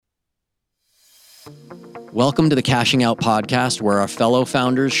Welcome to the Cashing Out podcast, where our fellow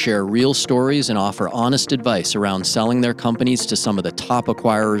founders share real stories and offer honest advice around selling their companies to some of the top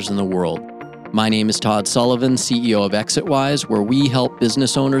acquirers in the world. My name is Todd Sullivan, CEO of ExitWise, where we help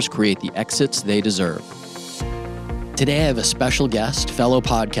business owners create the exits they deserve. Today, I have a special guest, fellow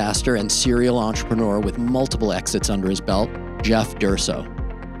podcaster and serial entrepreneur with multiple exits under his belt, Jeff Durso.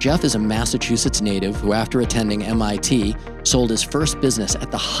 Jeff is a Massachusetts native who, after attending MIT, sold his first business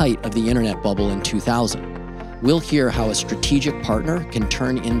at the height of the internet bubble in 2000. We'll hear how a strategic partner can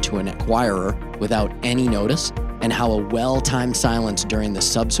turn into an acquirer without any notice, and how a well-timed silence during the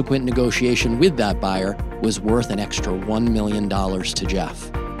subsequent negotiation with that buyer was worth an extra $1 million to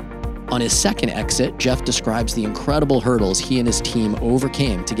Jeff. On his second exit, Jeff describes the incredible hurdles he and his team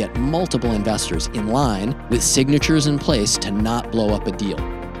overcame to get multiple investors in line with signatures in place to not blow up a deal.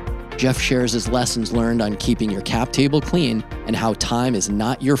 Jeff shares his lessons learned on keeping your cap table clean and how time is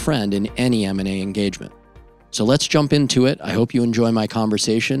not your friend in any M&A engagement. So let's jump into it. I hope you enjoy my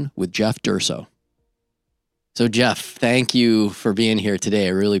conversation with Jeff Durso. So Jeff, thank you for being here today. I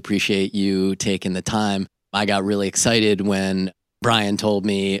really appreciate you taking the time. I got really excited when Brian told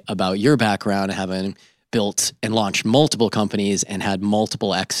me about your background, having built and launched multiple companies and had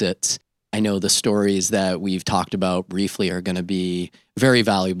multiple exits. I know the stories that we've talked about briefly are going to be very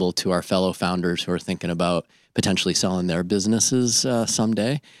valuable to our fellow founders who are thinking about potentially selling their businesses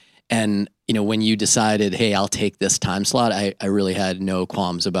someday. And, you know, when you decided, hey, I'll take this time slot, I really had no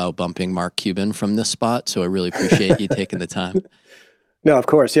qualms about bumping Mark Cuban from this spot. So I really appreciate you taking the time. No, of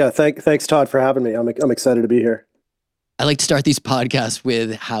course. Yeah. Thanks, Todd, for having me. I'm excited to be here. I like to start these podcasts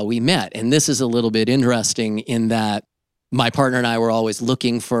with how we met. And this is a little bit interesting in that my partner and I were always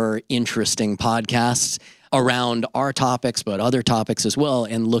looking for interesting podcasts around our topics, but other topics as well,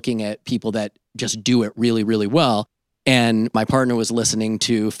 and looking at people that just do it really, really well. And my partner was listening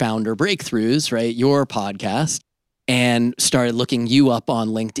to Founder Breakthroughs, right, your podcast, and started looking you up on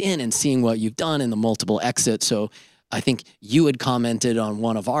LinkedIn and seeing what you've done in the multiple exits. So I think you had commented on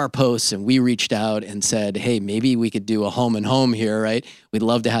one of our posts, and we reached out and said, hey, maybe we could do a home and home here, right? We'd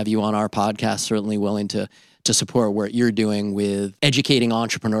love to have you on our podcast, certainly willing to support what you're doing with educating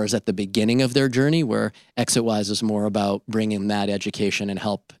entrepreneurs at the beginning of their journey, where ExitWise is more about bringing that education and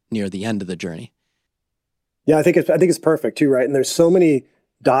help near the end of the journey. Yeah, I think it's perfect too, right? And there's so many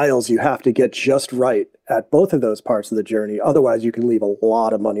dials you have to get just right at both of those parts of the journey. Otherwise, you can leave a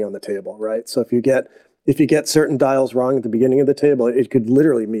lot of money on the table, right? So if you get certain dials wrong at the beginning of the table, it could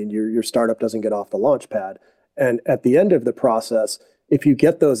literally mean your startup doesn't get off the launch pad. And at the end of the process, if you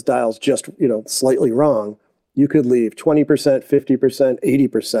get those dials just slightly wrong, you could leave 20%, 50%,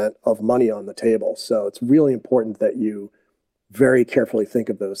 80% of money on the table. So it's really important that you very carefully think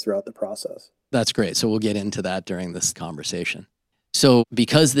of those throughout the process. That's great. So we'll get into that during this conversation. So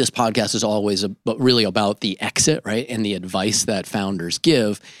because this podcast is always really about the exit, right, and the advice that founders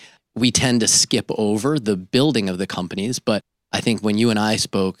give, we tend to skip over the building of the companies. But I think when you and I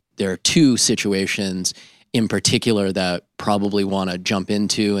spoke, there are two situations in particular that probably want to jump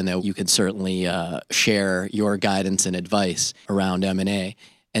into, and that you could certainly share your guidance and advice around M&A.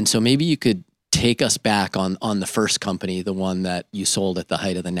 And so maybe you could take us back on the first company, the one that you sold at the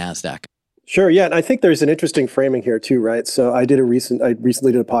height of the NASDAQ. Sure. Yeah. And I think there's an interesting framing here too, right? So I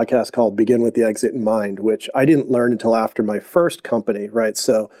recently did a podcast called Begin with the Exit in Mind, which I didn't learn until after my first company, right?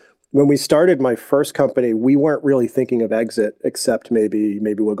 So when we started my first company, we weren't really thinking of exit, except maybe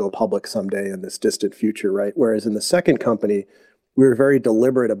we'll go public someday in this distant future, right? Whereas in the second company, we were very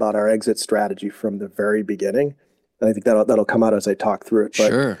deliberate about our exit strategy from the very beginning. And I think that'll come out as I talk through it. But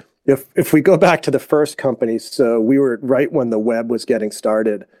sure. If we go back to the first company, so we were right when the web was getting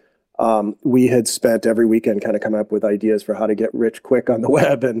started. We had spent every weekend kind of coming up with ideas for how to get rich quick on the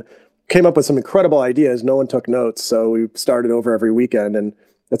web, and came up with some incredible ideas. No one took notes, so we started over every weekend. And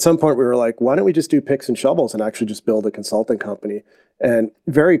at some point we were like, why don't we just do picks and shovels and actually just build a consulting company? And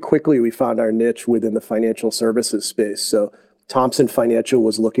very quickly we found our niche within the financial services space. So Thomson Financial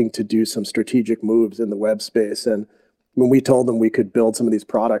was looking to do some strategic moves in the web space. And when we told them we could build some of these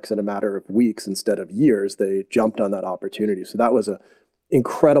products in a matter of weeks instead of years, they jumped on that opportunity. So that was a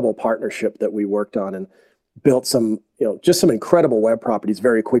incredible partnership that we worked on, and built some incredible web properties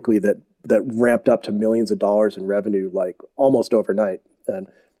very quickly that ramped up to millions of dollars in revenue, like almost overnight. And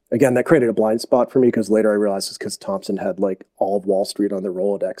again, that created a blind spot for me, because later I realized it's because Thomson had like all of Wall Street on their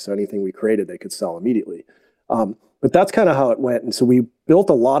Rolodex. So anything we created, they could sell immediately. But that's kind of how it went. And so we built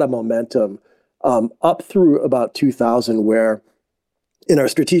a lot of momentum up through about 2000, where in our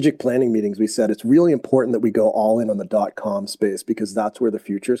strategic planning meetings, we said it's really important that we go all in on the .com space, because that's where the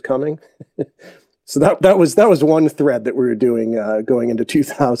future is coming. So that was one thread that we were doing going into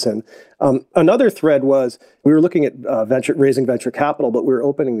 2000. Another thread was we were looking at raising venture capital, but we were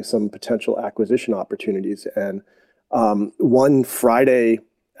opening some potential acquisition opportunities. And one Friday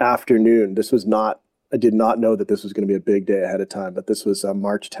afternoon, I did not know that this was going to be a big day ahead of time, but this was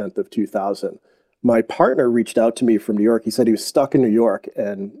March 10th of 2000. My partner reached out to me from New York. He said he was stuck in New York,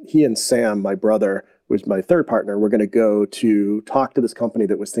 and he and Sam, my brother, was my third partner, were going to go to talk to this company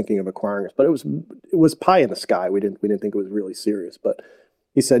that was thinking of acquiring us. But it was pie in the sky. We didn't think it was really serious. But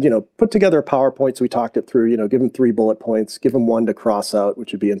he said, put together a PowerPoint. So we talked it through. Give him 3 bullet points, give him 1 to cross out,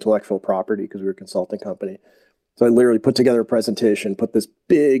 which would be intellectual property because we were a consulting company. So I literally put together a presentation, put this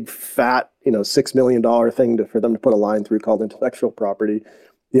big fat, $6 million thing for them to put a line through called intellectual property.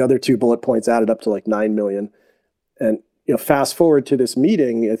 The other 2 bullet points added up to like 9 million. And fast forward to this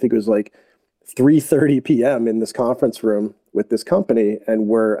meeting, I think it was like 3:30 p.m. in this conference room with this company, and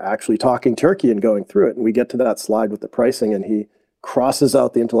we're actually talking turkey and going through it. And we get to that slide with the pricing, and he crosses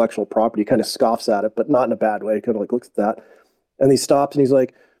out the intellectual property, kind of scoffs at it, but not in a bad way. Kind of like looks at that, and he stops and he's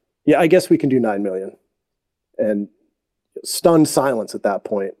like, "Yeah, I guess we can do 9 million." And stunned silence at that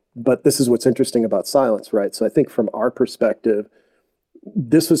point. But this is what's interesting about silence, right? So I think from our perspective,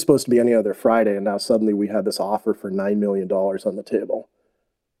 this was supposed to be any other Friday, and now suddenly we had this offer for $9 million on the table,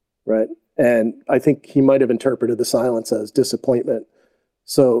 right? And I think he might have interpreted the silence as disappointment.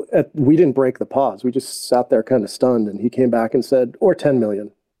 So we didn't break the pause. We just sat there kind of stunned, and he came back and said, or 10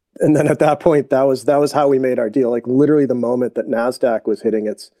 million. And then at that point, that was how we made our deal. Like literally the moment that NASDAQ was hitting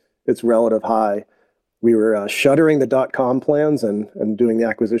its relative high, we were shuttering the .com plans and doing the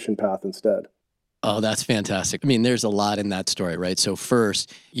acquisition path instead. Oh, that's fantastic. I mean, there's a lot in that story, right? So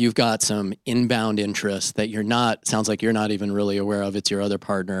first, you've got some inbound interest that sounds like you're not even really aware of. It's your other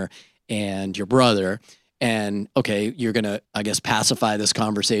partner and your brother. And okay, you're going to, I guess, pacify this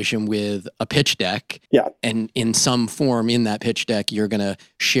conversation with a pitch deck. Yeah. And in some form in that pitch deck, you're going to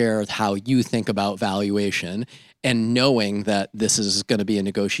share how you think about valuation. And knowing that this is going to be a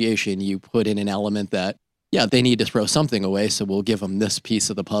negotiation, you put in an element that, yeah, they need to throw something away. So we'll give them this piece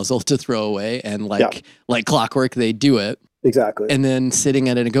of the puzzle to throw away. And like clockwork, they do it. Exactly. And then sitting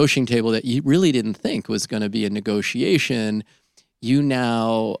at a negotiating table that you really didn't think was going to be a negotiation,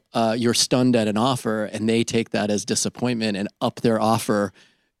 you're stunned at an offer, and they take that as disappointment and up their offer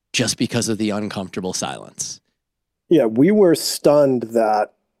just because of the uncomfortable silence. Yeah, we were stunned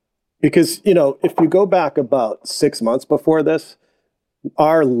that because, if you go back about 6 months before this,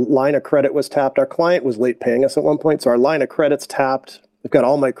 our line of credit was tapped. Our client was late paying us at one point. So our line of credit's tapped. I've got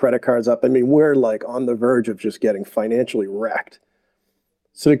all my credit cards up. I mean, we're like on the verge of just getting financially wrecked.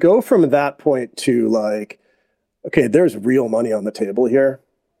 So to go from that point to like, okay, there's real money on the table here.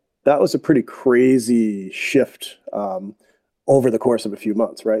 That was a pretty crazy shift over the course of a few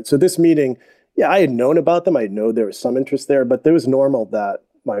months, right? So this meeting, I had known about them. I know there was some interest there, but it was normal that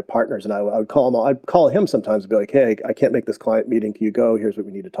my partners and I would call him sometimes and be like, hey, I can't make this client meeting. Can you go? Here's what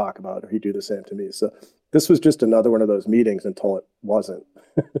we need to talk about. Or he'd do the same to me. So this was just another one of those meetings until it wasn't.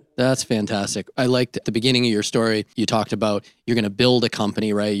 That's fantastic. I liked at the beginning of your story, you talked about you're going to build a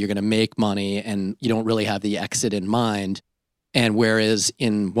company, right? You're going to make money and you don't really have the exit in mind. And whereas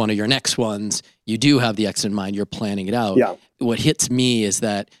in one of your next ones, you do have the exit in mind, you're planning it out. Yeah. What hits me is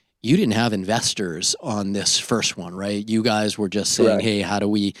that you didn't have investors on this first one, right? You guys were just saying, Correct. hey, how do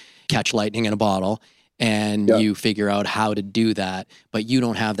we catch lightning in a bottle? And you figure out how to do that, but you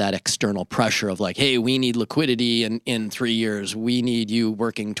don't have that external pressure of like, hey, we need liquidity in 3 years. We need you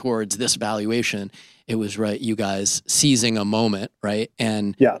working towards this valuation. It was you guys seizing a moment, right?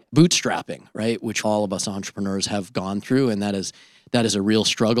 And bootstrapping, right? Which all of us entrepreneurs have gone through. And that is a real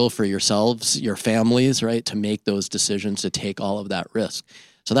struggle for yourselves, your families, right? To make those decisions, to take all of that risk.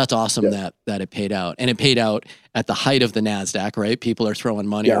 So that's awesome that it paid out. And it paid out at the height of the NASDAQ, right? People are throwing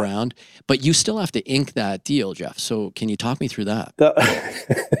money around, but you still have to ink that deal, Jeff. So can you talk me through that?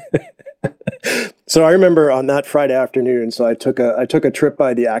 So I remember on that Friday afternoon, so I took a trip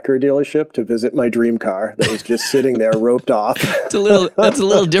by the Acura dealership to visit my dream car that was just sitting there roped off. That's a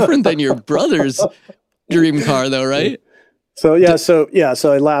little different than your brother's dream car though, right? So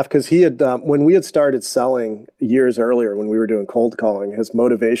I laughed because he had when we had started selling years earlier, when we were doing cold calling, his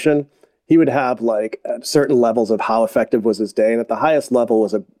motivation, he would have like certain levels of how effective was his day, and at the highest level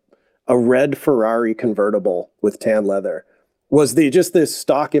was a red Ferrari convertible with tan leather was just this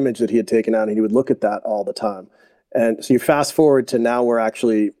stock image that he had taken out, and he would look at that all the time. And so you fast forward to now,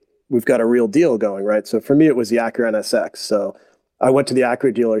 we've got a real deal going, right? So for me, it was the Acura NSX. So I went to the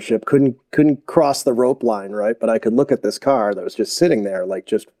Acura dealership, couldn't cross the rope line, right? But I could look at this car that was just sitting there, like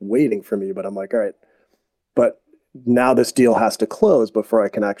just waiting for me. But I'm like, all right, but now this deal has to close before I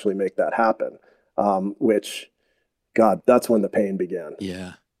can actually make that happen. which, God, that's when the pain began.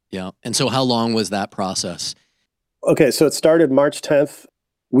 Yeah. Yeah. And so how long was that process? Okay, so it started March 10th.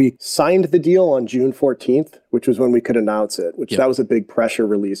 We signed the deal on June 14th, which was when we could announce it, which that was a big pressure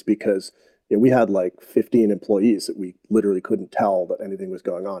release because we had like 15 employees that we literally couldn't tell that anything was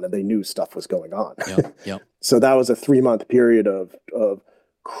going on, and they knew stuff was going on. So that was a 3-month period of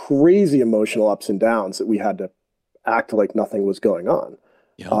crazy emotional ups and downs that we had to act like nothing was going on.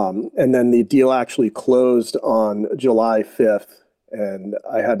 And then the deal actually closed on July 5th, and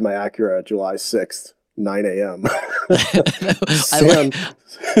I had my Acura July 6th. 9 a.m.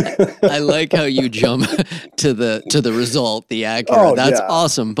 I like how you jump to the result, the Acura. That's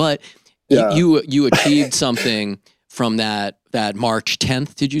awesome. But you achieved something from that March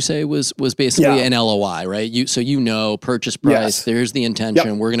 10th, did you say was basically an LOI, right? So purchase price, there's the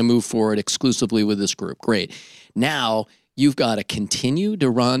intention. We're going to move forward exclusively with this group. Great. Now you've got to continue to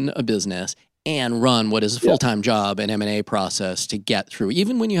run a business and run what is a full-time job, an M&A process to get through,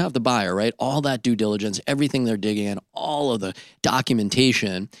 even when you have the buyer, right? All that due diligence, everything they're digging in, all of the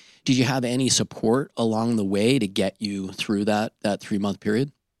documentation. Did you have any support along the way to get you through that 3-month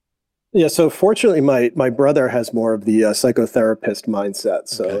period? Yeah, so fortunately, my brother has more of the psychotherapist mindset.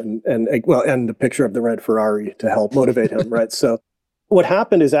 So and the picture of the red Ferrari to help motivate him, right? So what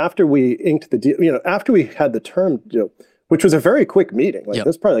happened is after we inked the deal, after we had the term deal, which was a very quick meeting. Like, it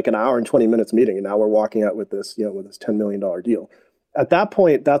was probably like an hour and 20 minutes meeting. And now we're walking out with this, with this $10 million deal. At that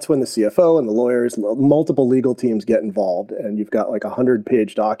point, that's when the CFO and the lawyers, multiple legal teams get involved. And you've got like a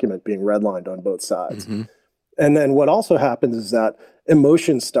 100-page document being redlined on both sides. And then what also happens is that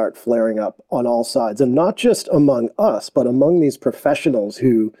emotions start flaring up on all sides. And not just among us, but among these professionals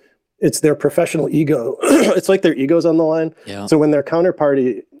who it's their professional ego. It's like their ego's on the line. So when their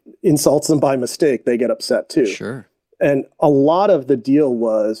counterparty insults them by mistake, they get upset too. Sure. And a lot of the deal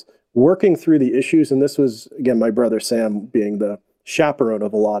was working through the issues. And this was, again, my brother Sam being the chaperone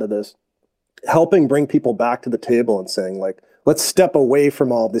of a lot of this, helping bring people back to the table and saying, like, let's step away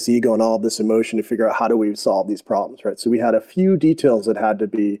from all this ego and all this emotion to figure out how do we solve these problems, right? So we had a few details that had to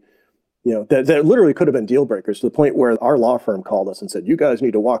be, that literally could have been deal breakers to the point where our law firm called us and said, you guys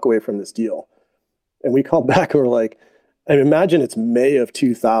need to walk away from this deal. And we called back and we're like, I imagine it's May of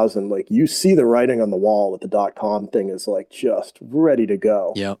 2000. Like, you see the writing on the wall that the .com thing is like just ready to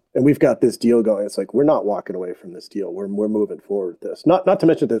go. And we've got this deal going. It's like, we're not walking away from this deal. We're moving forward with this. Not to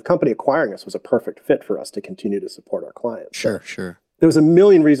mention the company acquiring us was a perfect fit for us to continue to support our clients. Sure. There was a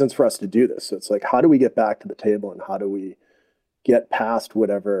million reasons for us to do this. So it's like, how do we get back to the table and how do we get past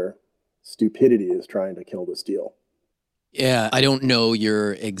whatever stupidity is trying to kill this deal? Yeah, I don't know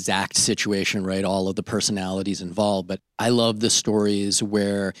your exact situation, right? All of the personalities involved, but I love the stories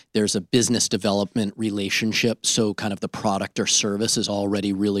where there's a business development relationship. So kind of the product or service is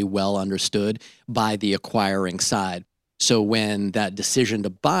already really well understood by the acquiring side. So when that decision to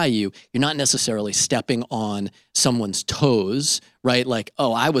buy you, you're not necessarily stepping on someone's toes, right? Like,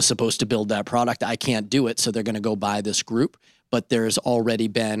 oh, I was supposed to build that product. I can't do it. So they're going to go buy this group. But there's already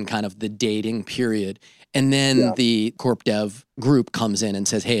been kind of the dating period. And then the corp dev group comes in and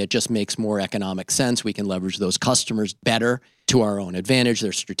says, hey, it just makes more economic sense. We can leverage those customers better to our own advantage,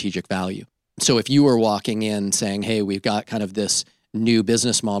 their strategic value. So if you were walking in saying, hey, we've got kind of this new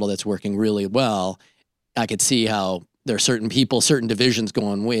business model that's working really well, I could see how there are certain people, certain divisions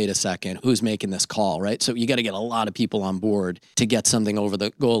going, wait a second, who's making this call, right? So you got to get a lot of people on board to get something over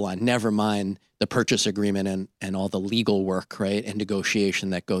the goal line, never mind the purchase agreement and all the legal work, right? And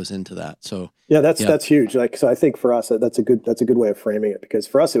negotiation that goes into that. So that's huge. Like, so I think for us, that's a good way of framing it, because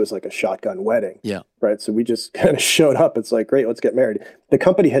for us, it was like a shotgun wedding. Right. So we just kind of showed up. It's like, great, let's get married. The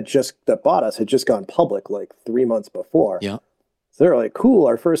company that bought us had just gone public like 3 months before. So they're like, cool,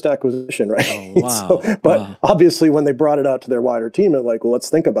 our first acquisition, right? Oh, wow. But obviously when they brought it out to their wider team, they're like, well,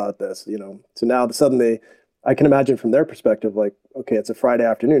 let's think about this, So now suddenly I can imagine from their perspective, like, okay, it's a Friday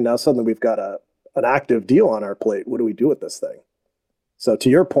afternoon. Now suddenly we've got an active deal on our plate. What do we do with this thing? So to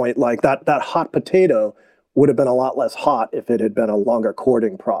your point, like that hot potato would have been a lot less hot if it had been a longer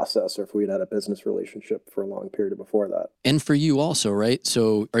courting process or if we'd had a business relationship for a long period before that. And for you also, right?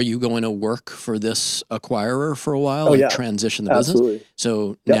 So are you going to work for this acquirer for a while and transition the Absolutely. business?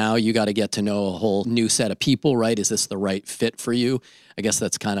 So now you got to get to know a whole new set of people, right? Is this the right fit for you? I guess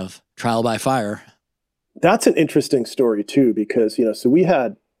that's kind of trial by fire. That's an interesting story too, because, so we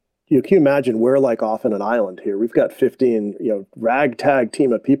had, can you imagine we're like off on an island here. We've got 15, ragtag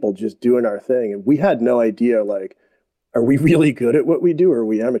team of people just doing our thing. And we had no idea, like, are we really good at what we do? Or are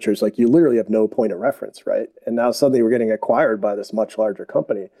we amateurs? Like, you literally have no point of reference, right? And now suddenly we're getting acquired by this much larger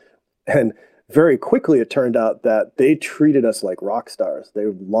company. And very quickly, it turned out that they treated us like rock stars. They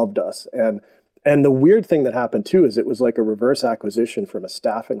loved us. And And the weird thing that happened too is it was like a reverse acquisition from a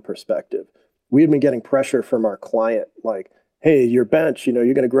staffing perspective. We had been getting pressure from our client, like, hey, your bench, you're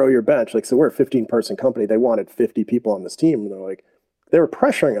going to grow your bench. Like, so we're a 15-person company. They wanted 50 people on this team. And they were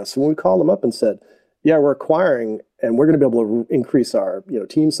pressuring us. And when we called them up and said, yeah, we're acquiring and we're going to be able to increase our,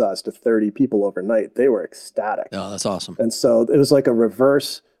 team size to 30 people overnight, they were ecstatic. Oh, that's awesome. And so it was like a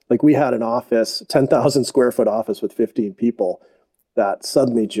reverse, like we had an office, 10,000 square foot office with 15 people that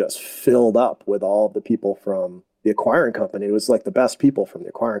suddenly just filled up with all of the people from the acquiring company. It was like the best people from the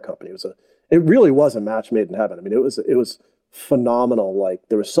acquiring company. It really was a match made in heaven. I mean, it was phenomenal. Like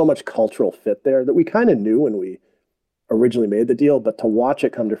there was so much cultural fit there that we kind of knew when we originally made the deal, but to watch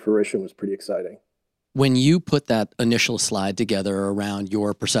it come to fruition was pretty exciting. When you put that initial slide together around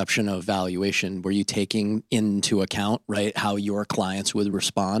your perception of valuation, were you taking into account, right, how your clients would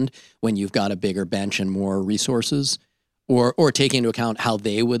respond when you've got a bigger bench and more resources, or taking into account how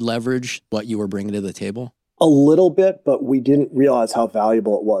they would leverage what you were bringing to the table? A little bit, but we didn't realize how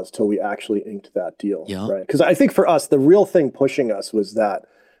valuable it was till we actually inked that deal. Yeah. Right? Because I think for us, the real thing pushing us was that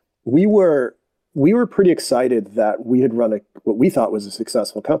we were pretty excited that we had run what we thought was a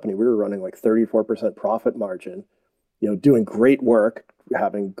successful company. We were running like 34% profit margin, doing great work,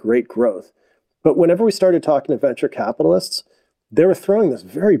 having great growth. But whenever we started talking to venture capitalists, they were throwing this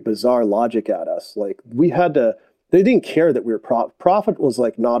very bizarre logic at us. Like they didn't care that we were profit was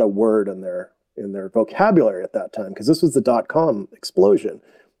like not a word in their vocabulary at that time, because this was the dot-com explosion.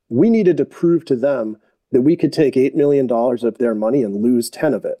 We needed to prove to them that we could take $8 million of their money and lose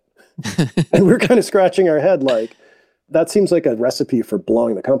 10 of it. And we're kind of scratching our head like, that seems like a recipe for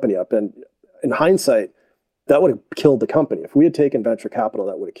blowing the company up. And in hindsight, that would have killed the company. If we had taken venture capital,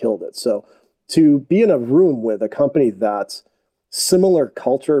 that would have killed it. So to be in a room with a company that's similar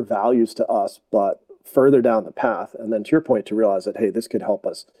culture, values to us, but further down the path, and then to your point, to realize that, hey, this could help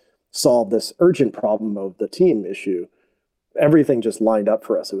us solve this urgent problem of the team issue, everything just lined up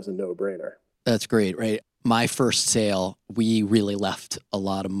for us. It was a no-brainer. That's great, right? My first sale, we really left a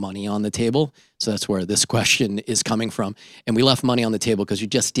lot of money on the table. So that's where this question is coming from. And we left money on the table because you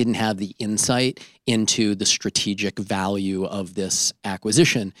just didn't have the insight into the strategic value of this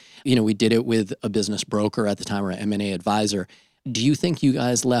acquisition. We did it with a business broker at the time, or an M&A advisor. Do you think you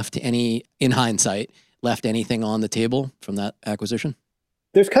guys in hindsight, left anything on the table from that acquisition?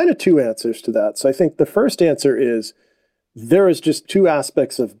 There's kind of two answers to that. So I think the first answer is there is just two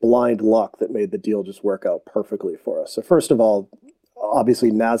aspects of blind luck that made the deal just work out perfectly for us. So first of all,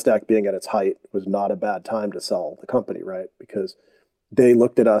 obviously NASDAQ being at its height was not a bad time to sell the company, right? Because they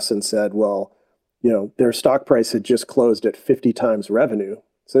looked at us and said, well, their stock price had just closed at 50 times revenue.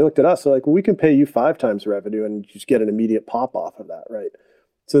 So they looked at us, they're like, well, we can pay you 5 times revenue and just get an immediate pop off of that, right?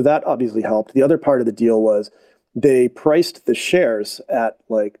 So that obviously helped. The other part of the deal was they priced the shares at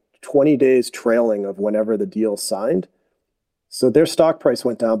like 20 days trailing of whenever the deal signed. So their stock price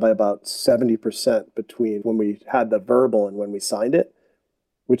went down by about 70% between when we had the verbal and when we signed it,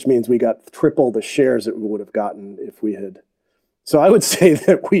 which means we got triple the shares that we would have gotten if we had. So I would say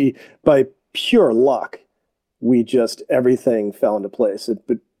that by pure luck, everything fell into place.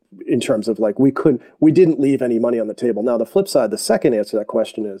 But in terms of like, we didn't leave any money on the table. Now, the flip side, the second answer to that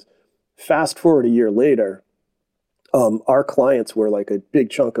question is, fast forward a year later, our clients were like a big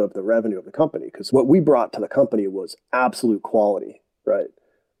chunk of the revenue of the company, because what we brought to the company was absolute quality, right?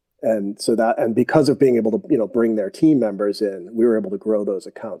 And because of being able to, bring their team members in, we were able to grow those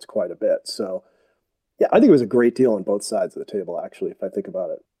accounts quite a bit. So yeah, I think it was a great deal on both sides of the table, actually, if I think about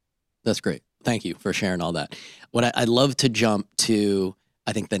it. That's great. Thank you for sharing all that. What I'd love to jump to,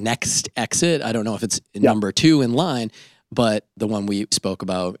 I think the next exit, I don't know if it's number 2 in line, but the one we spoke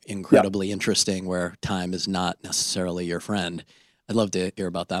about, incredibly interesting, where time is not necessarily your friend. I'd love to hear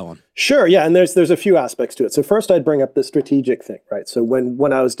about that one. Sure, yeah, and there's a few aspects to it. So first, I'd bring up the strategic thing, right? So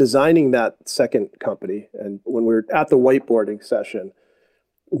when I was designing that second company, and when we were at the whiteboarding session,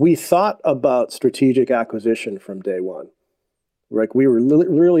 we thought about strategic acquisition from day one. Like we were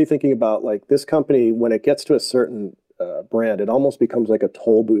really thinking about like this company, when it gets to a certain brand, it almost becomes like a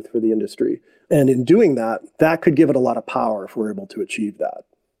toll booth for the industry. And in doing that, that could give it a lot of power if we're able to achieve that.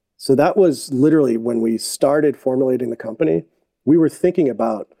 So that was literally when we started formulating the company, we were thinking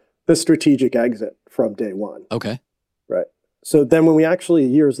about the strategic exit from day one. Okay. Right. So then when we actually,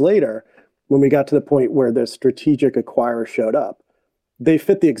 years later, when we got to the point where the strategic acquirer showed up, they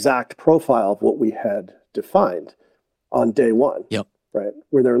fit the exact profile of what we had defined on day one. Yep. Right.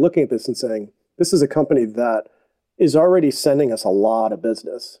 Where they're looking at this and saying, this is a company that is already sending us a lot of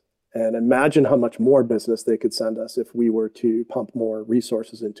business. And imagine how much more business they could send us if we were to pump more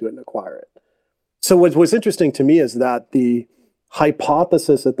resources into it and acquire it. So what was interesting to me is that the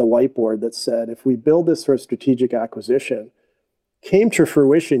hypothesis at the whiteboard that said, if we build this for a strategic acquisition, came to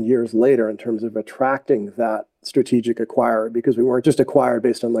fruition years later in terms of attracting that strategic acquirer, because we weren't just acquired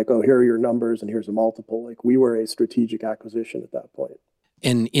based on like, oh, here are your numbers and here's a multiple. Like, we were a strategic acquisition at that point.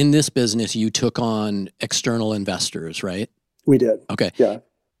 And in this business, you took on external investors, right? We did. Okay. Yeah.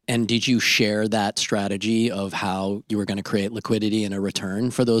 And did you share that strategy of how you were going to create liquidity and a return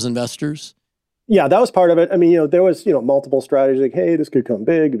for those investors? Yeah, that was part of it. I mean, there was, multiple strategies like, hey, this could come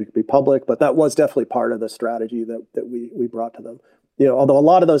big, it could be public, but that was definitely part of the strategy that we brought to them. Although a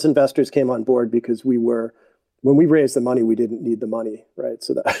lot of those investors came on board because when we raised the money, we didn't need the money, right?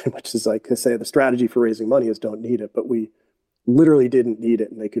 So that, which is like to say the strategy for raising money is don't need it, but we literally didn't need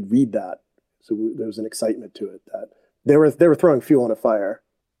it, and they could read that. So there was an excitement to it that they were throwing fuel on a fire.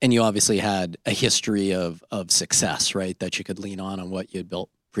 And you obviously had a history of success, right? That you could lean on what you had built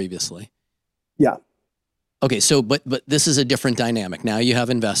previously. Yeah. Okay, so but this is a different dynamic. Now you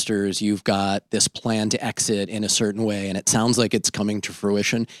have investors, you've got this plan to exit in a certain way, and it sounds like it's coming to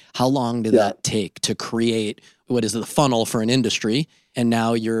fruition. How long did that take to create what is the funnel for an industry? And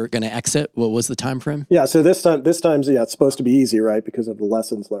now you're going to exit. What was the time frame? Yeah, so this time, it's supposed to be easy, right? Because of the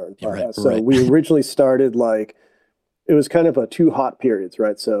lessons learned. Right, so we originally started it was kind of a 2 hot periods,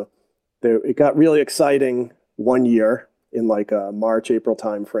 right? So it got really exciting 1 year in like a March, April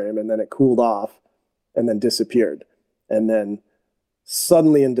timeframe, and then it cooled off and then disappeared. And then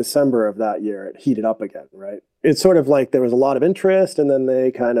suddenly in December of that year, it heated up again, right? It's sort of like there was a lot of interest, and then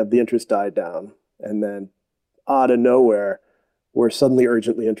the interest died down. And then out of nowhere, we're suddenly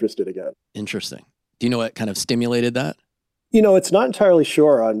urgently interested again. Interesting. Do you know what kind of stimulated that? It's not entirely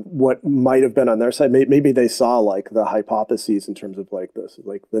sure on what might have been on their side. Maybe they saw like the hypotheses in terms of like this,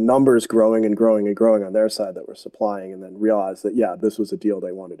 like the numbers growing and growing and growing on their side that were supplying, and then realized that, yeah, this was a deal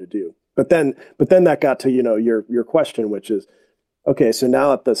they wanted to do. But then that got to, your question, which is, okay, so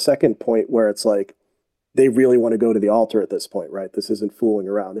now at the second point where it's like, they really want to go to the altar at this point, right? This isn't fooling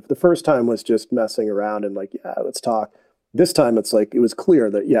around. If the first time was just messing around and like, yeah, let's talk. This time it's like, it was clear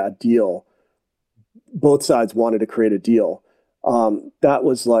that, yeah, a deal. Both sides wanted to create a deal. That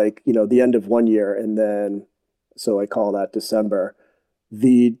was like, the end of 1 year. And then, so I call that December.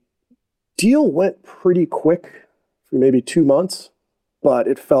 The deal went pretty quick for maybe 2 months, but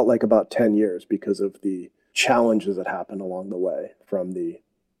it felt like about 10 years because of the challenges that happened along the way, from the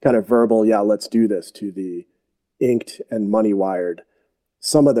kind of verbal, yeah, let's do this, to the inked and money wired.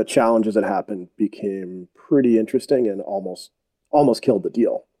 Some of the challenges that happened became pretty interesting and almost killed the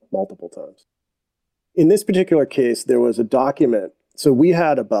deal multiple times. In this particular case, there was a document. So we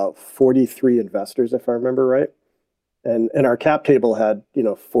had about 43 investors, if I remember right. And our cap table had,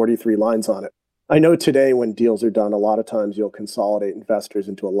 43 lines on it. I know today when deals are done, a lot of times you'll consolidate investors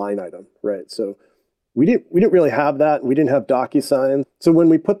into a line item, right? So we didn't really have that. We didn't have DocuSign. So when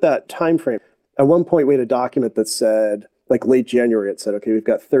we put that time frame, at one point we had a document that said, like late January, it said, okay, we've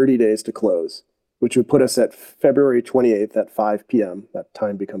got 30 days to close, which would put us at February 28th at 5 p.m. That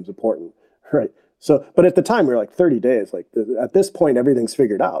time becomes important, right? So, but at the time we were like 30 days, like at this point, everything's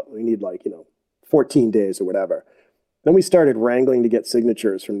figured out. We need 14 days or whatever. Then we started wrangling to get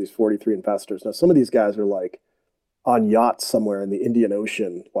signatures from these 43 investors. Now, some of these guys are like on yachts somewhere in the Indian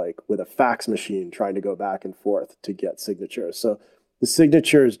Ocean, like with a fax machine trying to go back and forth to get signatures. So the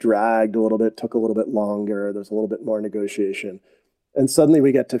signatures dragged a little bit, took a little bit longer. There's a little bit more negotiation. And suddenly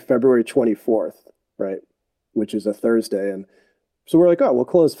we get to February 24th, right, which is a Thursday. And so we're like, oh, we'll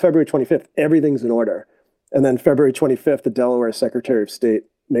close February 25th. Everything's in order. And then February 25th, the Delaware Secretary of State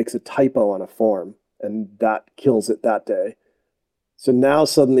makes a typo on a form, and that kills it that day. So now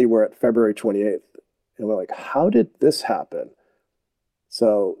suddenly we're at February 28th. And we're like, how did this happen?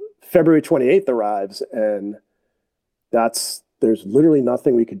 So February 28th arrives, and there's literally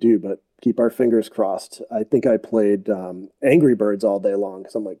nothing we could do but keep our fingers crossed. I think I played Angry Birds all day long,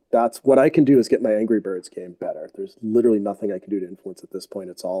 because I'm like, that's what I can do, is get my Angry Birds game better. There's literally nothing I can do to influence at this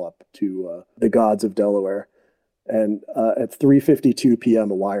point. It's all up to the gods of Delaware. And at 3:52 p.m.,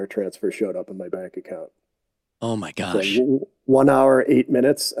 a wire transfer showed up in my bank account. Oh my gosh. So 1 hour, 8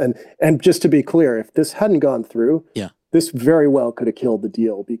 minutes. And just to be clear, if this hadn't gone through, this very well could have killed the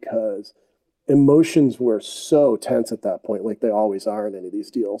deal, because emotions were so tense at that point, like they always are in any of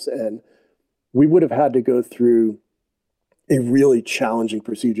these deals. And we would have had to go through a really challenging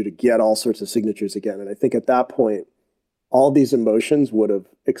procedure to get all sorts of signatures again. And I think at that point, all these emotions would have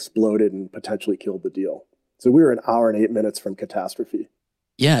exploded and potentially killed the deal. So we were 1 hour and 8 minutes from catastrophe.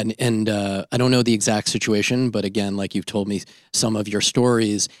 Yeah, and I don't know the exact situation, but again, like you've told me some of your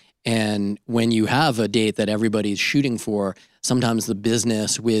stories, And when you have a date that everybody's shooting for, sometimes the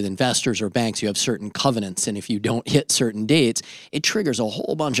business with investors or banks, you have certain covenants. And if you don't hit certain dates, it triggers a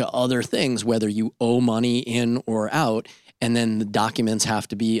whole bunch of other things, whether you owe money in or out. And then the documents have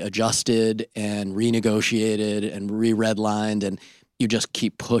to be adjusted and renegotiated and re-redlined. And you just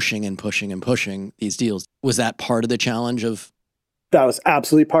keep pushing and pushing and pushing these deals. Was that part of the challenge of? That was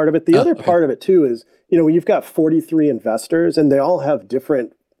absolutely part of it. The other part of it too is, when you've got 43 investors and they all have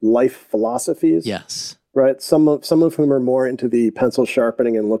different life philosophies. Yes. Right. Some of whom are more into the pencil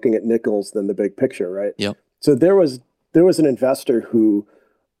sharpening and looking at nickels than the big picture. Right. Yep. So there was an investor who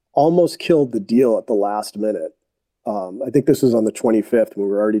almost killed the deal at the last minute. I think this was on the 25th when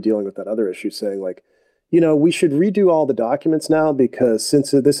we were already dealing with that other issue, saying like, we should redo all the documents now because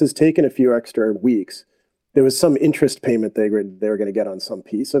since this has taken a few extra weeks, there was some interest payment they were going to get on some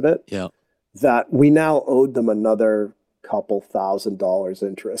piece of it. Yeah. That we now owed them another couple $1,000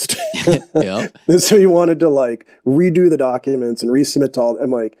 interest. Yeah. So he wanted to like redo the documents and resubmit to all.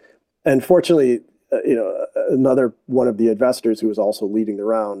 I'm like, and fortunately, another one of the investors who was also leading the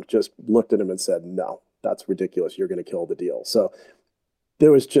round just looked at him and said, "No, that's ridiculous. You're going to kill the deal." So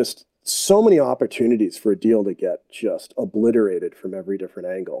there was just so many opportunities for a deal to get just obliterated from every different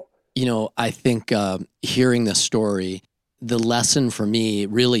angle. I think hearing this story, the lesson for me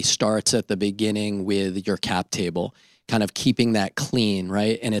really starts at the beginning with your cap table, kind of keeping that clean,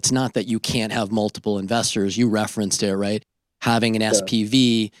 right? And it's not that you can't have multiple investors. You referenced it, right? Having an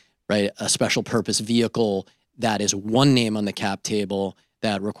SPV, right? A special purpose vehicle that is one name on the cap table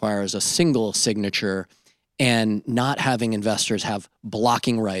that requires a single signature, and not having investors have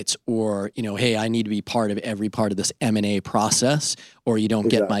blocking rights or, hey, I need to be part of every part of this M&A process or you don't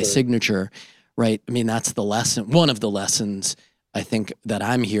get my signature, right? I mean, that's the lesson. One of the lessons I think that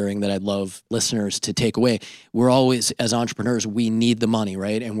I'm hearing that I'd love listeners to take away. We're always, as entrepreneurs, we need the money,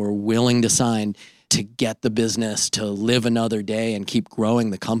 right? And we're willing to sign to get the business to live another day and keep growing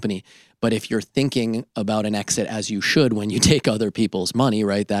the company. But if you're thinking about an exit as you should when you take other people's money,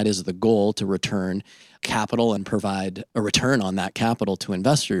 right? That is the goal, to return capital and provide a return on that capital to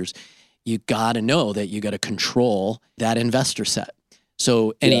investors. You got to know that you got to control that investor set.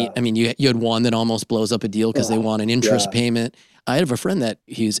 So you had one that almost blows up a deal because they want an interest payment. I have a friend that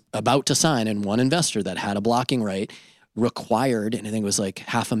he's about to sign, and one investor that had a blocking right required, and I think it was like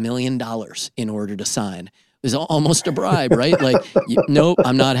 $500,000 in order to sign. It was almost a bribe, right? Like, nope,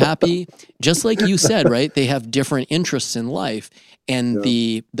 I'm not happy. Just like you said, right? They have different interests in life. And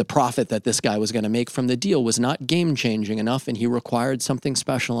the profit that this guy was going to make from the deal was not game-changing enough, and he required something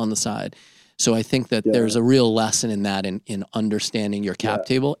special on the side. So I think that there's a real lesson in that, in understanding your cap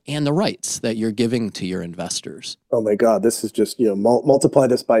table and the rights that you're giving to your investors. Oh my God, this is just, multiply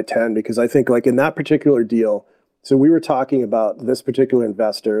this by 10, because I think like in that particular deal, so we were talking about this particular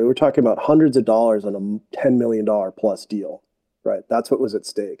investor, we were talking about hundreds of dollars on a $10 million plus deal, right? That's what was at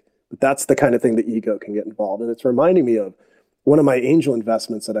stake. But that's the kind of thing that ego can get involved in. It's reminding me of one of my angel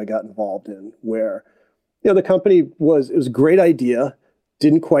investments that I got involved in where, the company it was a great idea,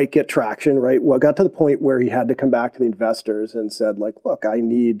 didn't quite get traction, right? Well, it got to the point where he had to come back to the investors and said like, look, I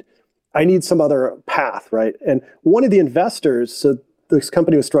need some other path, right? And one of the investors, so this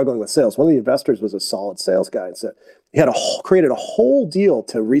company was struggling with sales. One of the investors was a solid sales guy and said he had created a whole deal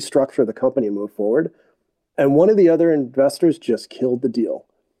to restructure the company and move forward. And one of the other investors just killed the deal.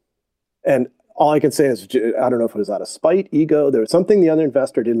 And all I can say is, I don't know if it was out of spite, ego, there was something the other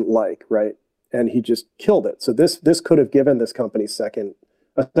investor didn't like, right? And he just killed it. So this could have given this company a second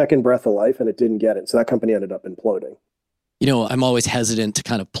breath of life, and it didn't get it. So that company ended up imploding. I'm always hesitant to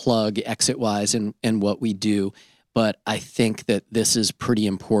kind of plug ExitWise and what we do. But I think that this is pretty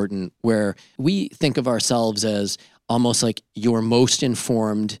important, where we think of ourselves as almost like your most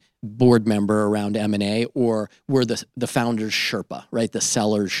informed board member around M&A, or we're the founder's Sherpa, right? The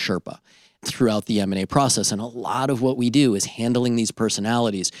seller's Sherpa throughout the M&A process. And a lot of what we do is handling these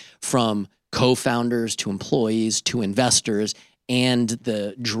personalities, from co-founders to employees to investors, and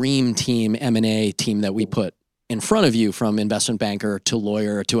the dream team M&A team that we put in front of you, from investment banker to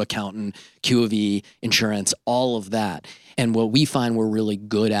lawyer to accountant, Q of E, insurance, all of that. And what we find we're really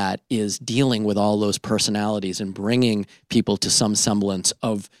good at is dealing with all those personalities and bringing people to some semblance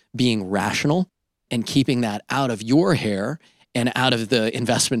of being rational and keeping that out of your hair and out of the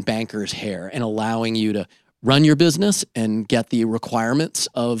investment banker's hair, and allowing you to run your business and get the requirements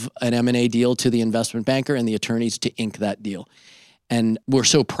of an M&A deal to the investment banker and the attorneys to ink that deal. And we're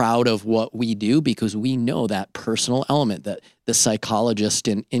so proud of what we do because we know that personal element, that the psychologist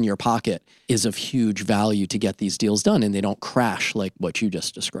in your pocket, is of huge value to get these deals done, and they don't crash like what you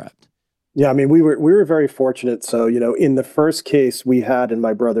just described. Yeah, I mean, we were very fortunate. So, in the first case we had in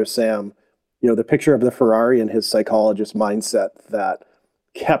my brother Sam, the picture of the Ferrari and his psychologist mindset that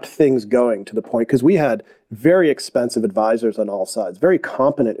kept things going to the point, because we had very expensive advisors on all sides, very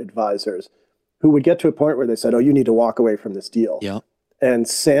competent advisors who would get to a point where they said, "Oh, you need to walk away from this deal." Yeah. And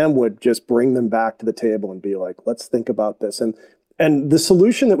Sam would just bring them back to the table and be like, "Let's think about this." And the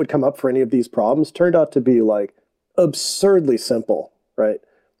solution that would come up for any of these problems turned out to be like absurdly simple, right?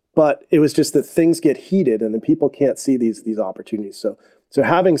 But it was just that things get heated and then people can't see these opportunities. So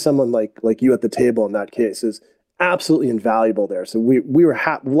having someone like you at the table in that case is absolutely invaluable there. So we were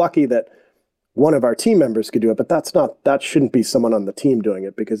lucky that one of our team members could do it, but that shouldn't be someone on the team doing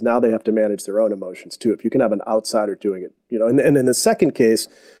it, because now they have to manage their own emotions too. If you can have an outsider doing it, and in the second case,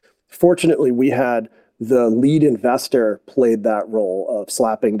 fortunately, we had the lead investor played that role of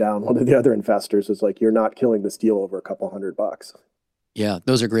slapping down one of the other investors. Is like, you're not killing this deal over a couple $100. Yeah,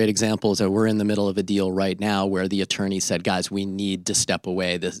 those are great examples. We're in the middle of a deal right now where the attorney said, guys, we need to step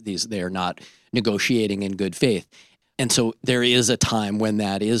away. They are not negotiating in good faith. And so there is a time when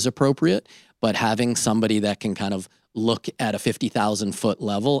that is appropriate, but having somebody that can kind of look at a 50,000 foot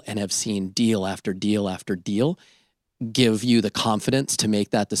level and have seen deal after deal after deal give you the confidence to make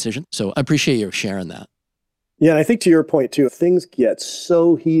that decision. So I appreciate you sharing that. Yeah, and I think to your point too, things get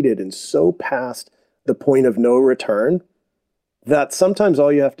so heated and so past the point of no return that sometimes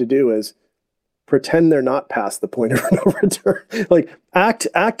all you have to do is pretend they're not past the point of no return. Like act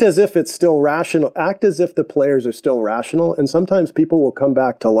as if it's still rational, act as if the players are still rational, and sometimes people will come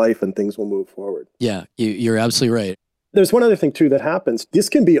back to life and things will move forward. Yeah, you're absolutely right. There's one other thing too that happens. This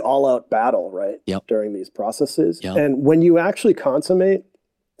can be all out battle, right? Yep. During these processes. Yep. And when you actually consummate,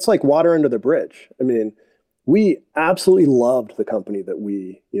 it's like water under the bridge. I mean, we absolutely loved the company that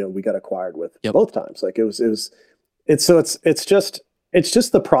we got acquired with. Yep. Both times. Like it's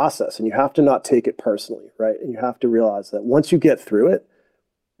just the process, and you have to not take it personally, right? And you have to realize that once you get through it,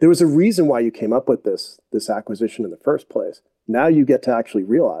 there was a reason why you came up with this acquisition in the first place. Now you get to actually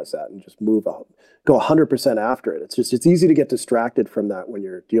realize that and just go 100% after it. It's easy to get distracted from that when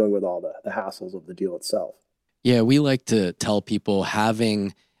you're dealing with all the hassles of the deal itself. Yeah, we like to tell people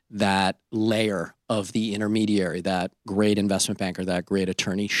having that layer of the intermediary, that great investment banker, that great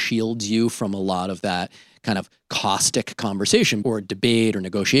attorney, shields you from a lot of that kind of caustic conversation or debate or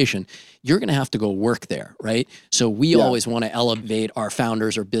negotiation. You're going to have to go work there, right? So we always want to elevate our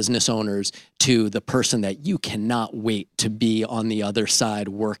founders or business owners to the person that you cannot wait to be on the other side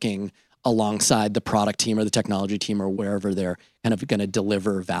working alongside the product team or the technology team or wherever they're kind of going to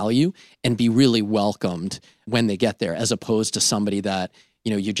deliver value, and be really welcomed when they get there, as opposed to somebody that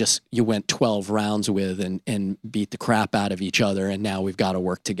you went 12 rounds with and beat the crap out of each other, and now we've got to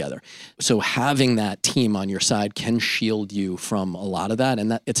work together. So having that team on your side can shield you from a lot of that,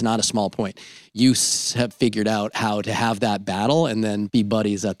 and that it's not a small point. You have figured out how to have that battle and then be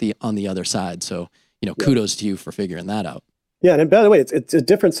buddies on the other side. So kudos to you for figuring that out. Yeah, and by the way, it's a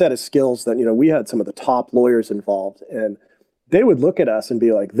different set of skills that we had some of the top lawyers involved, and they would look at us and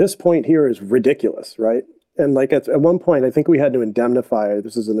be like, "This point here is ridiculous," right? And like at one point, I think we had to indemnify.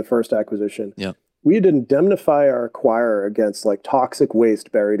 This is in the first acquisition. Yeah, we had to indemnify our acquirer against like toxic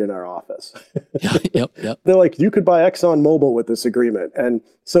waste buried in our office. Yep. They're like, "You could buy ExxonMobil with this agreement," and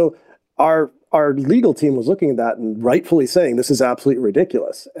so our legal team was looking at that and rightfully saying, "This is absolutely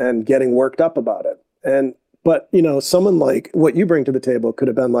ridiculous," and getting worked up about it. But someone like what you bring to the table could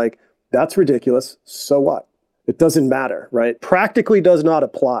have been like, "That's ridiculous. So what? It doesn't matter," right? Practically does not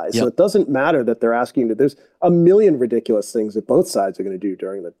apply. So it doesn't matter that they're asking you. There's a million ridiculous things that both sides are going to do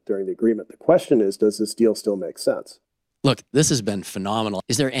during the agreement. The question is, does this deal still make sense? Look, this has been phenomenal.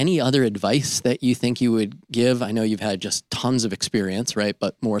 Is there any other advice that you think you would give? I know you've had just tons of experience, right?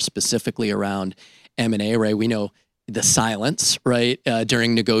 But more specifically around M&A, right? We know the silence, right,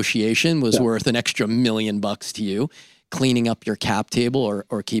 during negotiation was worth an extra $1 million to you. Cleaning up your cap table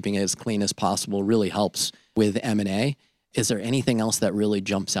or keeping it as clean as possible really helps with M&A. Is there anything else that really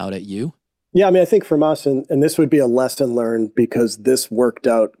jumps out at you? Yeah, I mean, I think from us, and this would be a lesson learned because this worked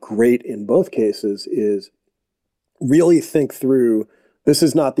out great in both cases, is really think through, this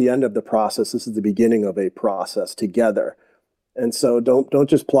is not the end of the process. This is the beginning of a process together. And so don't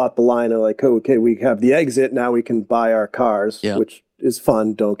just plot the line of like, "Oh, okay, we have the exit, now we can buy our cars," which is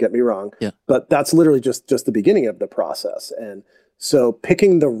fun, don't get me wrong. Yeah. But that's literally just the beginning of the process. And so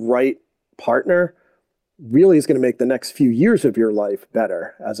picking the right partner really is going to make the next few years of your life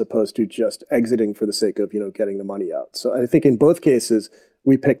better, as opposed to just exiting for the sake of, getting the money out. So I think in both cases,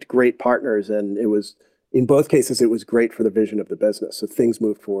 we picked great partners, and in both cases, it was great for the vision of the business. So things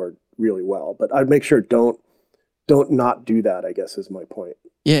moved forward really well. But I'd make sure don't not do that, I guess, is my point.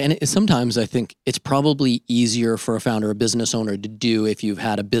 Yeah, and sometimes I think it's probably easier for a founder or business owner to do if you've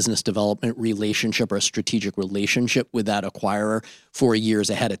had a business development relationship or a strategic relationship with that acquirer for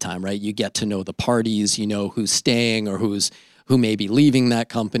years ahead of time, right? You get to know the parties, you know who's staying or who may be leaving that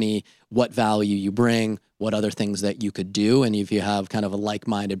company, what value you bring, what other things that you could do. And if you have kind of a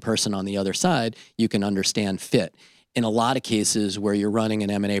like-minded person on the other side, you can understand fit. In a lot of cases where you're running an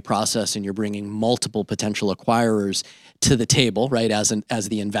M&A process and you're bringing multiple potential acquirers to the table, right, as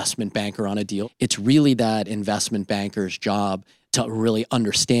the investment banker on a deal, it's really that investment banker's job to really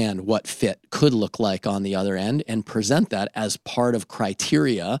understand what fit could look like on the other end and present that as part of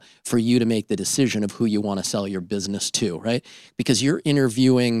criteria for you to make the decision of who you want to sell your business to, right? Because you're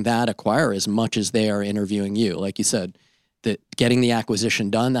interviewing that acquirer as much as they are interviewing you. Like you said, that getting the acquisition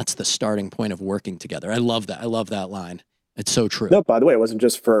done, that's the starting point of working together. I love that. I love that line. It's so true. No, by the way, it wasn't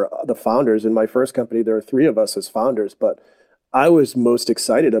just for the founders. In my first company, there were 3 of us as founders, but I was most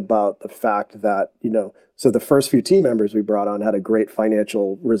excited about the fact that, so the first few team members we brought on had a great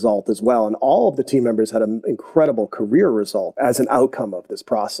financial result as well. And all of the team members had an incredible career result as an outcome of this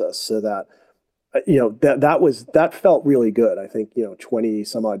process. So that, that felt really good. I think, 20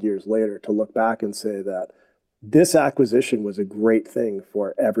 some odd years later to look back and say that this acquisition was a great thing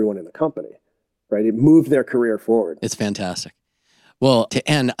for everyone in the company, right? It moved their career forward. It's fantastic. Well, to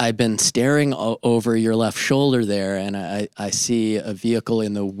end, I've been staring over your left shoulder there, and I see a vehicle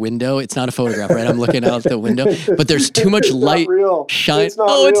in the window. It's not a photograph, right? I'm looking out the window, but there's too much light shine. It's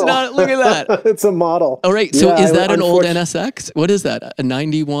not. Look at that. It's a model. Oh, right. So is that an old NSX? What is that? A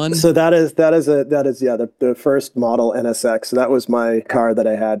 91? So that is the first model NSX. So that was my car that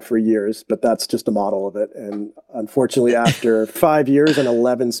I had for years, but that's just a model of it. And unfortunately, after 5 years and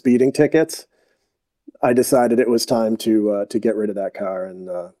 11 speeding tickets, I decided it was time to get rid of that car and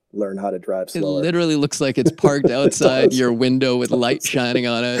learn how to drive slower. It literally looks like it's parked outside your window with light shining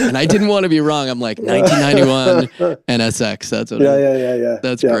on it. And I didn't want to be wrong. I'm like, 1991 NSX. That's what. Yeah.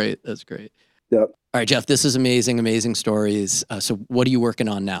 That's great. That's great. Yep. All right, Jeff. This is amazing stories. So, what are you working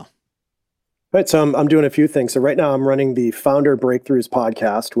on now? Right. So I'm doing a few things. So right now I'm running the Founder Breakthroughs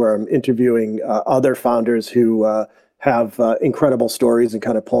podcast, where I'm interviewing other founders who have incredible stories and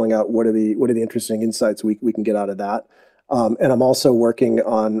kind of pulling out what are the interesting insights we can get out of that. And I'm also working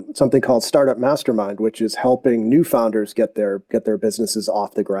on something called Startup Mastermind, which is helping new founders get their businesses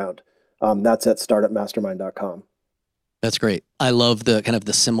off the ground. That's at startupmastermind.com. That's great. I love the kind of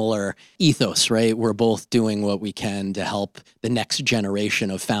the similar ethos, right? We're both doing what we can to help the next generation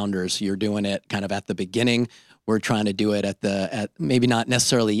of founders. You're doing it kind of at the beginning. We're trying to do it at maybe not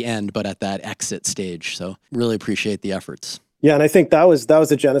necessarily the end, but at that exit stage. So really appreciate the efforts. Yeah, and I think that was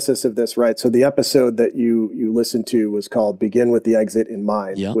the genesis of this, right? So the episode that you listened to was called "Begin with the Exit in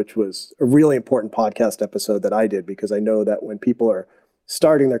Mind," which was a really important podcast episode that I did, because I know that when people are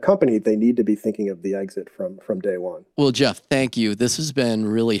starting their company, they need to be thinking of the exit from day one. Well, Jeff, thank you. This has been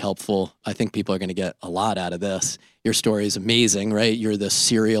really helpful. I think people are going to get a lot out of this. Your story is amazing, right? You're the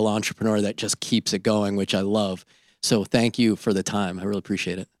serial entrepreneur that just keeps it going, which I love. So thank you for the time. I really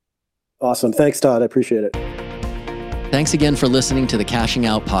appreciate it. Awesome. Thanks, Todd. I appreciate it. Thanks again for listening to the Cashing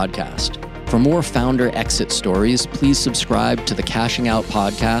Out podcast. For more founder exit stories, please subscribe to the Cashing Out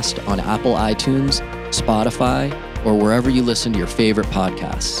podcast on Apple iTunes, Spotify, or wherever you listen to your favorite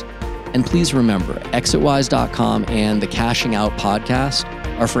podcasts. And please remember, ExitWise.com and the Cashing Out podcast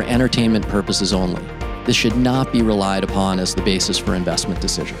are for entertainment purposes only. This should not be relied upon as the basis for investment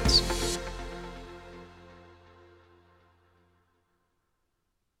decisions.